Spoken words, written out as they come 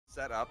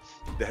set up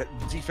the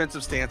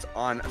defensive stance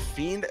on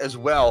Fiend as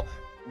well,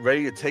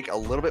 ready to take a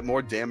little bit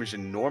more damage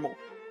than normal.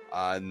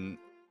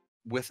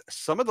 With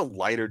some of the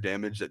lighter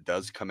damage that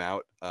does come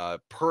out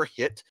per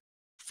hit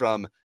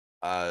from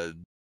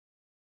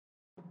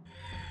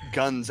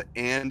guns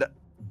and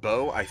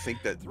bow, I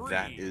think that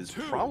that is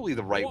probably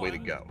the right way to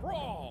go.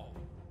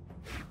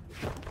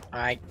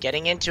 Alright,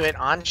 getting into it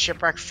on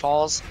Shipwreck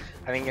Falls.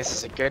 I think this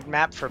is a good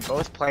map for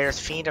both players.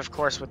 Fiend, of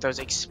course, with those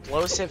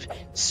explosive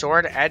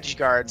sword edge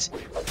guards.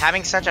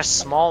 Having such a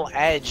small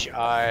edge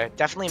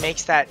definitely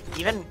makes that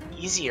even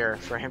easier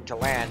for him to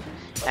land.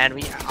 And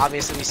we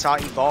saw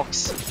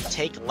Evolx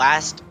take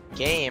last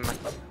game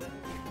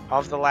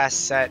of the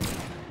last set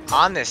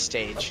on this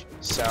stage.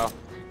 So,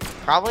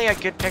 probably a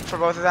good pick for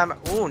both of them.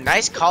 Ooh,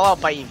 nice call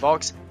out by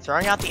Evolx.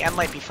 Throwing out the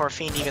Endlight before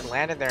Fiend even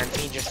landed there, and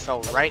Fiend just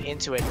fell right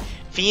into it.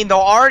 Fiend, though,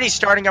 already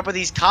starting up with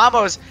these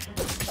combos.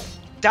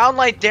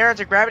 Downlight there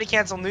to gravity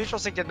cancel neutral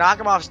sync to knock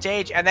him off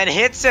stage, and then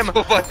hits him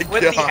with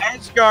the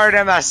edge guard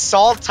and the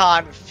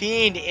Sultan.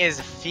 Fiend is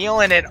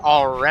feeling it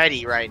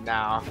already right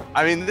now.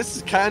 I mean, this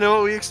is kind of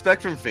what we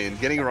expect from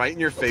Fiend, getting right in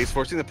your face,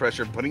 forcing the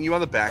pressure, putting you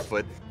on the back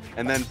foot,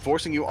 and then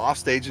forcing you off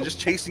stage and just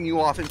chasing you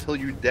off until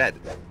you're dead.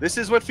 This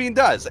is what Fiend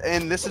does,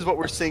 and this is what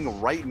we're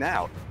seeing right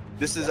now.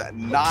 This is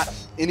not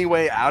any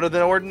way out of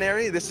the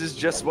ordinary. This is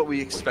just what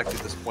we expect at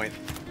this point.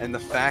 And the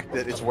fact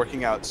that it's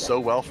working out so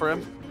well for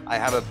him, I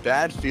have a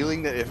bad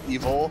feeling that if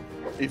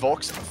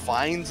Evolx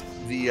finds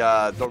the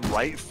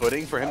right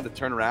footing for him to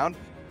turn around,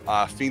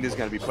 Fiend is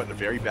going to be put in a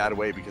very bad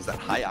way, because that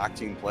high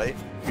octane play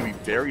can be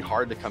very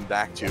hard to come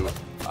back to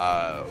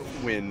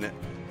when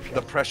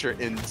the pressure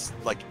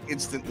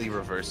instantly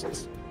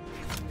reverses.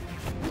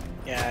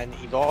 Yeah, and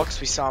Evolx,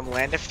 we saw him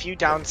land a few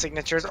down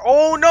signatures.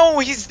 Oh no,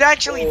 he's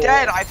actually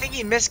dead. I think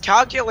he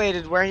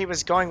miscalculated where he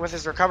was going with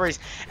his recoveries.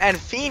 And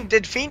Fiend,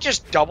 did Fiend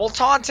just double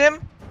taunt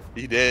him?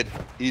 He did.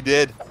 He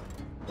did.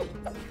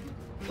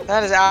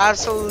 That is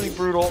absolutely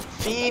brutal.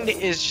 Fiend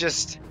is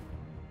just...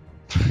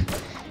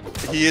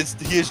 He is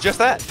just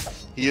that.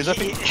 He is a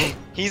Fiend.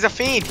 He's a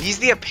Fiend. He's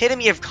the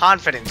epitome of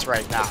confidence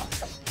right now.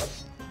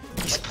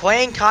 He's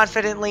playing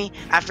confidently.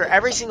 After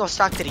every single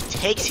stock that he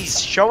takes, he's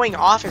showing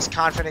off his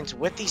confidence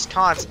with these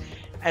taunts.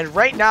 And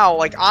right now,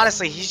 like,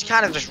 honestly, he's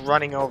kind of just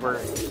running over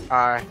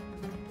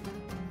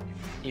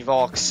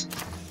Evolx.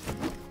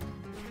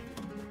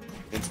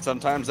 And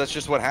sometimes that's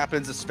just what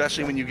happens,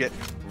 especially when you get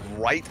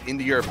right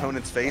into your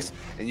opponent's face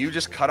and you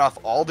just cut off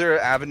all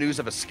their avenues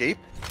of escape.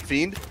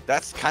 Fiend,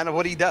 that's kind of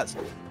what he does.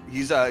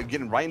 He's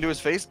getting right into his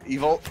face.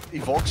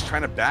 Evolx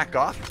trying to back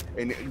off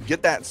and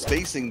get that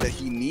spacing that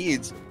he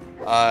needs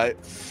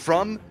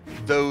from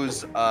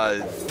those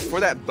for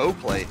that bow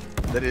play.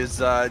 That is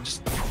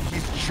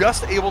he's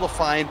just able to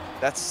find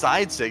that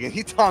side sig, and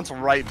he taunts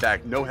right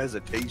back, no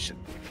hesitation.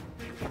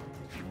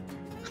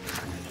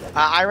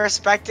 I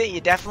respect it.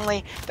 You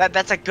definitely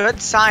that's a good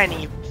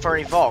sign for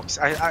Evolx.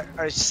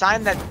 A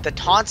sign that the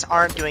taunts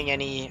aren't doing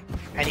any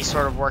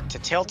sort of work to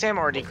tilt him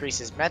or decrease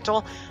his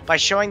mental, by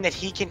showing that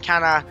he can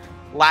kind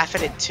of laugh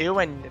at it too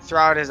and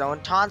throw out his own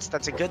taunts.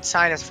 That's a good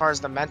sign as far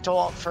as the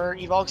mental for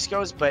Evolx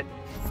goes. But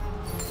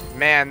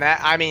man,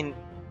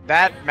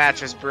 that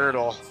match was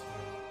brutal.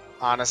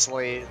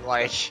 Honestly,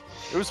 like,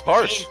 it was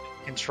harsh.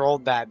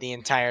 Controlled that the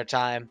entire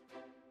time.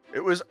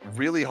 It was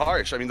really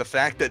harsh. I mean, the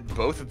fact that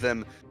both of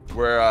them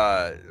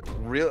were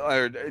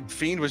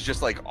Fiend was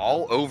just like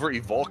all over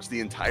Evolx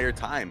the entire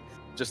time,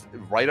 just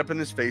right up in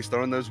his face,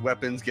 throwing those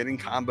weapons, getting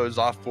combos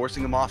off,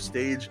 forcing him off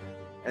stage,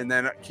 and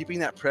then keeping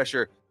that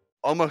pressure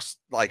almost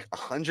like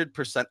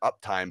 100%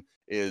 uptime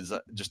is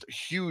just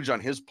huge on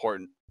his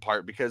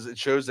part, because it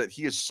shows that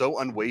he is so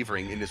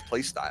unwavering in his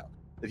play style,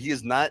 that he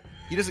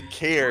doesn't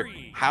care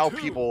how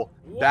people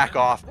back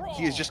off.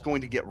 He is just going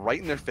to get right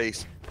in their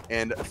face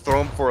and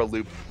throw him for a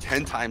loop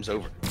 10 times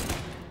over.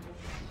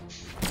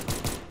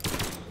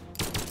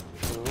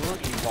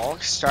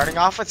 Evolx starting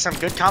off with some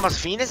good combos.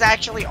 Fiend is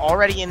actually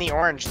already in the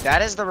orange.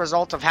 That is the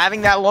result of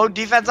having that low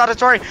defense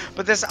auditory,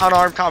 but this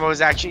unarmed combo is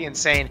actually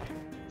insane.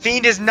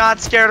 Fiend is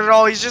not scared at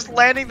all. He's just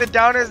landing the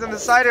downers and the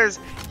siders.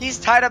 He's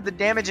tied up the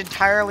damage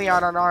entirely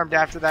on unarmed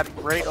after that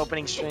great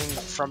opening string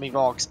from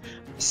Evolx.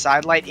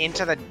 Sidelight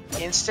into the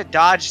insta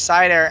dodge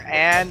side air,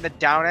 and the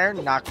down air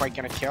not quite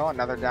gonna kill.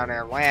 Another down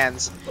air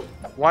lands.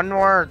 One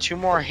more or two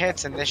more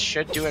hits, and this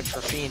should do it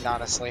for Fiend,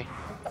 honestly.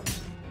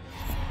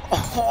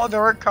 Oh, the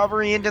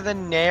recovery into the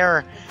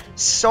nair.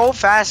 So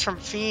fast from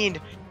Fiend.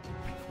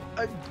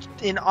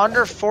 In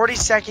under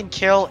 40-second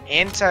kill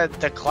into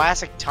the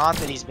classic taunt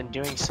that he's been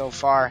doing so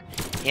far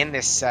in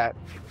this set.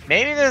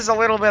 Maybe there's a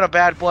little bit of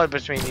bad blood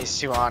between these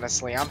two,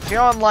 honestly. I'm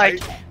feeling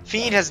like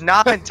Fiend has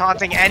not been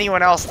taunting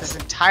anyone else this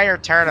entire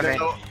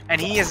tournament,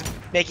 and he is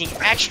making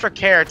extra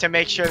care to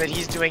make sure that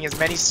he's doing as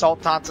many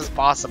salt taunts as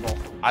possible.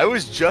 I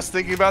was just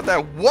thinking about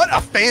that. What a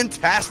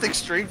fantastic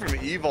string from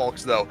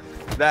Evolx, though.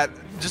 That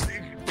just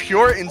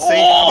pure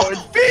insane. Oh!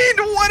 Fiend,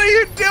 what are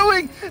you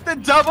doing? The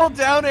double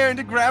down air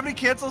into gravity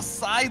cancel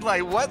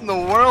sidelight. What in the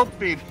world,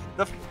 Fiend?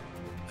 The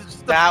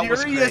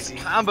furious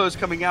combos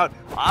coming out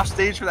off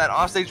stage for that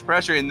off stage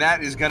pressure, and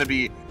that is going to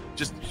be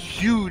Just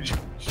huge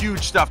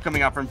stuff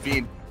coming out from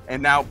Fiend.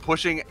 And now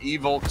pushing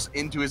Evolx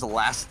into his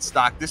last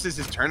stock. This is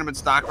his tournament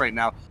stock right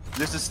now.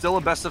 This is still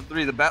a best of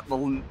 3,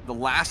 the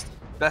last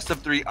best of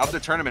 3 of the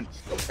tournament.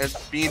 As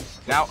Fiend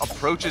now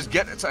approaches,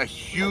 gets a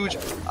huge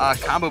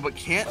combo, but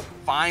can't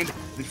find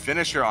the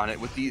finisher on it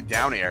with the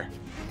down air.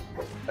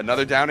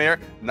 Another down air.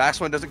 Last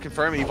one doesn't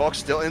confirm. Evolx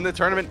still in the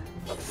tournament.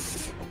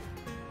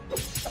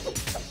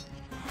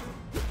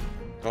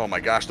 Oh my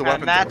gosh, the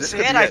weapon. And that's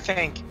it, I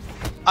think.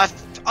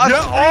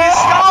 No.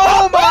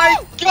 Oh my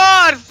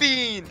God,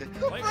 Fiend!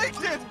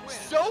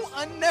 So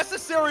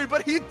unnecessary,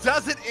 but he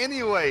does it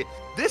anyway.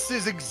 This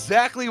is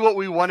exactly what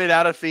we wanted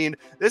out of Fiend.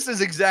 This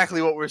is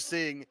exactly what we're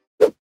seeing.